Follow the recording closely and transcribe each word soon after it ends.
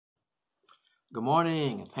Good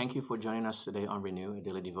morning, and thank you for joining us today on Renew, a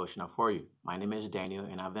daily devotional for you. My name is Daniel,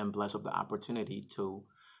 and I've been blessed with the opportunity to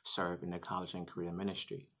serve in the college and career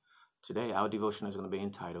ministry. Today, our devotion is going to be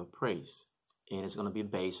entitled Praise. It is going to be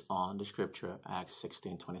based on the scripture Acts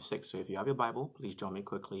 16:26. So if you have your Bible, please join me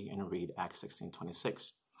quickly and read Acts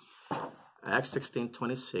 16:26. Acts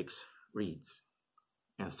 16:26 reads,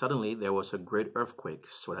 "And suddenly there was a great earthquake,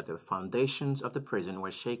 so that the foundations of the prison were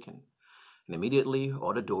shaken. And immediately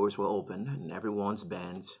all the doors were opened and everyone's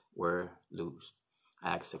bands were loosed."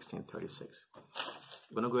 Acts 16:36.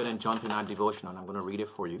 I'm going to go ahead and jump in our devotional, and I'm going to read it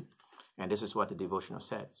for you. And this is what the devotional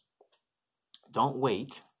says. Don't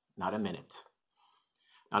wait, not a minute,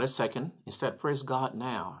 not a second. Instead, praise God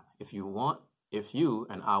now. If you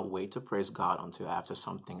and I'll wait to praise God until after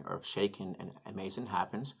something earth-shaking and amazing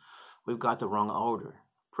happens, we've got the wrong order.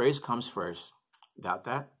 Praise comes first. Got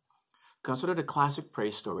that? Consider the classic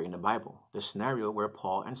praise story in the Bible, the scenario where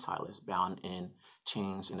Paul and Silas, bound in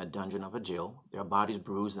chains in a dungeon of a jail, their bodies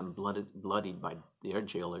bruised and bloodied by their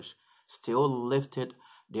jailers, still lifted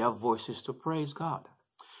their voices to praise God.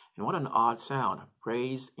 And what an odd sound,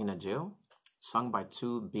 praise in a jail, sung by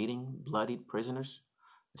two beating, bloodied prisoners.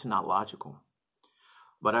 It's not logical.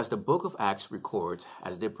 But as the book of Acts records,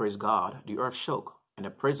 as they praised God, the earth shook, and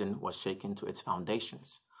the prison was shaken to its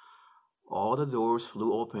foundations. All the doors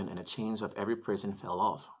flew open and the chains of every prison fell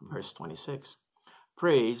off. Verse 26.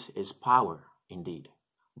 Praise is power, indeed,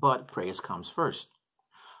 but praise comes first.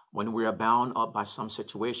 When we are bound up by some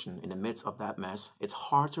situation in the midst of that mess, it's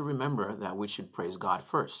hard to remember that we should praise God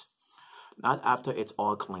first. Not after it's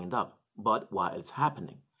all cleaned up, but while it's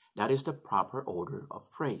happening. That is the proper order of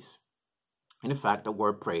praise. In fact, the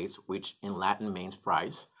word praise, which in Latin means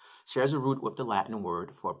prize, shares a root with the Latin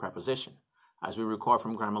word for preposition. As we recall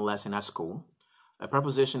from grammar lesson at school, a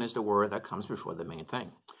preposition is the word that comes before the main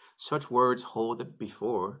thing. Such words hold the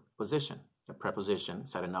before position, the preposition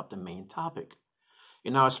setting up the main topic.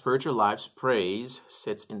 In our spiritual lives, praise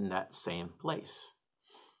sits in that same place.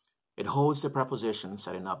 It holds the preposition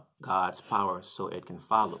setting up God's power so it can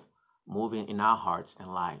follow, moving in our hearts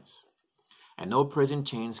and lives. And no prison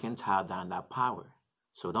chains can tie down that power.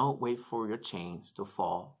 So don't wait for your chains to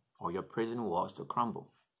fall or your prison walls to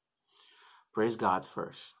crumble. Praise God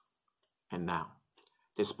first. And now,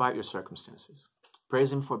 despite your circumstances,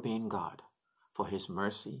 praise Him for being God, for His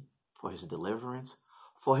mercy, for His deliverance,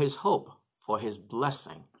 for His hope, for His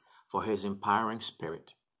blessing, for His empowering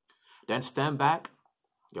spirit. Then stand back.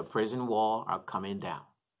 Your prison wall are coming down.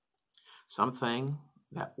 Something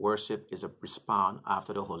that worship is a response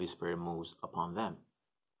after the Holy Spirit moves upon them.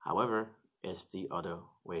 However, it's the other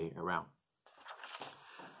way around.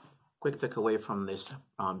 Quick takeaway from this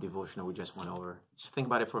devotional we just went over. Just think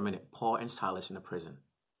about it for a minute. Paul and Silas in the prison.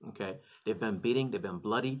 Okay, they've been beating, they've been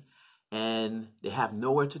bloody, and they have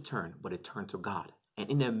nowhere to turn but they turn to God. And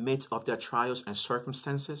in the midst of their trials and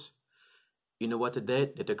circumstances, you know what they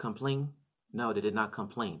did? Did they complain? No, they did not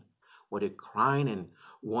complain. Were they crying and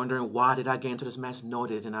wondering, why did I get into this mess? No,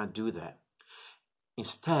 they did not do that.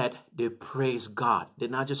 Instead, they praised God. They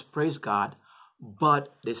did not just praise God,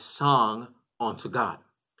 but they sung unto God.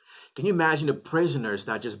 Can you imagine the prisoners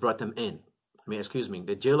that just brought them in?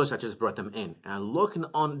 The jailers that just brought them in, and looking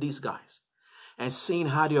on these guys and seeing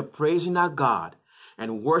how they're praising our God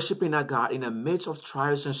and worshiping our God in the midst of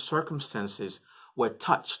trials and circumstances were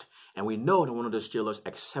touched. And we know that one of those jailers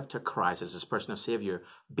accepted Christ as his personal savior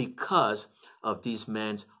because of these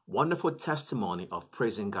men's wonderful testimony of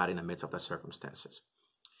praising God in the midst of the circumstances.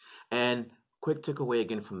 And quick takeaway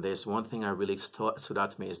again from this, one thing I really stood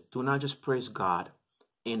out to me is do not just praise God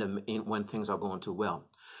when things are going too well.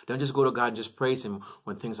 Don't just go to God and just praise Him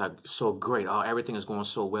when things are so great. Oh, everything is going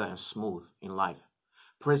so well and smooth in life.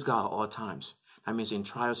 Praise God at all times. That means in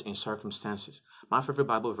trials, in circumstances. My favorite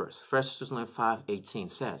Bible verse, 1 Thessalonians 5:18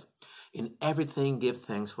 says, "In everything give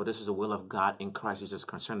thanks, for this is the will of God in Christ Jesus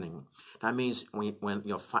concerning you." That means when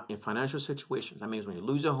you're in financial situations, that means when you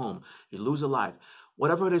lose your home, you lose a life,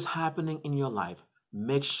 whatever it is happening in your life,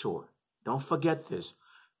 make sure, don't forget this,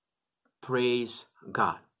 praise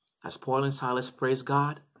God. As Paul and Silas praised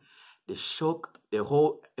God, the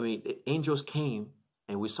angels came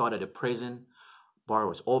and we saw that the prison bar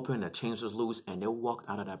was open, the chains was loose, and they walked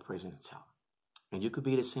out of that prison cell. And you could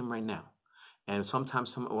be the same right now. And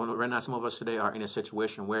sometimes, right now, some of us today are in a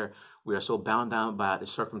situation where we are so bound down by the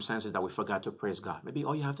circumstances that we forgot to praise God. Maybe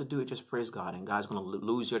all you have to do is just praise God, and God's going to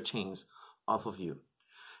lose your chains off of you.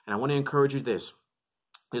 And I want to encourage you this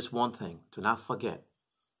one thing, to not forget.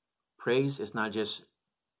 Praise is not just,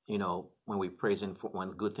 when we praise Him for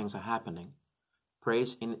when good things are happening.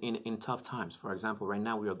 Praise in tough times. For example, right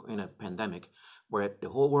now we are in a pandemic where the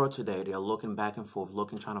whole world today, they are looking back and forth,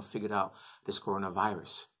 trying to figure out this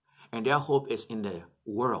coronavirus. And their hope is in the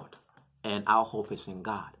world, and our hope is in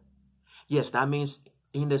God. Yes, that means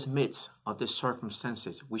in this midst of these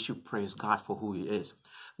circumstances, we should praise God for who He is.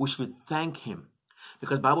 We should thank Him,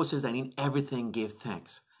 because the Bible says that in everything give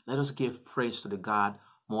thanks. Let us give praise to the God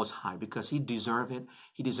Most High, because He deserves it.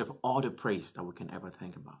 He deserves all the praise that we can ever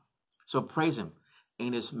think about. So praise Him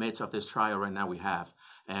in this midst of this trial right now we have.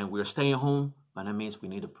 And we're staying home, but that means we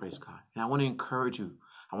need to praise God. And I want to encourage you.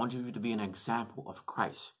 I want you to be an example of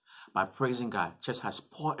Christ by praising God, just as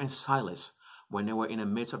Paul and Silas, when they were in the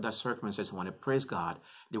midst of that circumstances, when they praised God,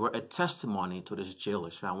 they were a testimony to this jailer.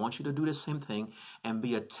 So I want you to do the same thing and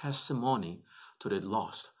be a testimony to the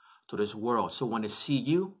lost, to this world. So when they see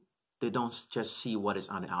you, they don't just see what is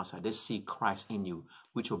on the outside. They see Christ in you,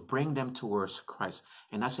 which will bring them towards Christ.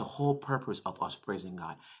 And that's the whole purpose of us praising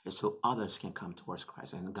God, is so others can come towards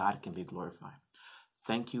Christ and God can be glorified.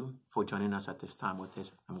 Thank you for joining us at this time with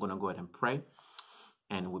this. I'm going to go ahead and pray,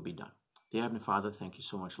 and we'll be done. Dear Heavenly Father, thank you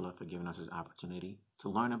so much, Lord, for giving us this opportunity to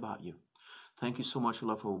learn about you. Thank you so much,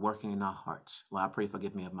 Lord, for working in our hearts. Lord, I pray,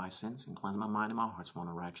 forgive me of my sins and cleanse my mind and my hearts from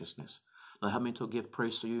all righteousness. Lord, help me to give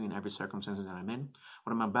praise to you in every circumstance that I'm in,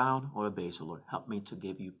 whether I'm bound or obeyed. So, Lord, help me to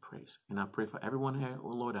give you praise. And I pray for everyone here, oh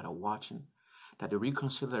Lord, that are watching, that they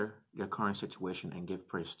reconsider their current situation and give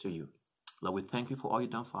praise to you. Lord, we thank you for all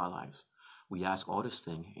you've done for our lives. We ask all this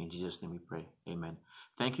thing in Jesus' name we pray. Amen.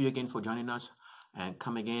 Thank you again for joining us. And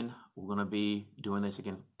come again. We're going to be doing this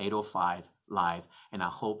again, 8:05 live. And I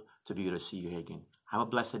hope to be able to see you here again. Have a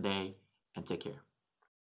blessed day and take care.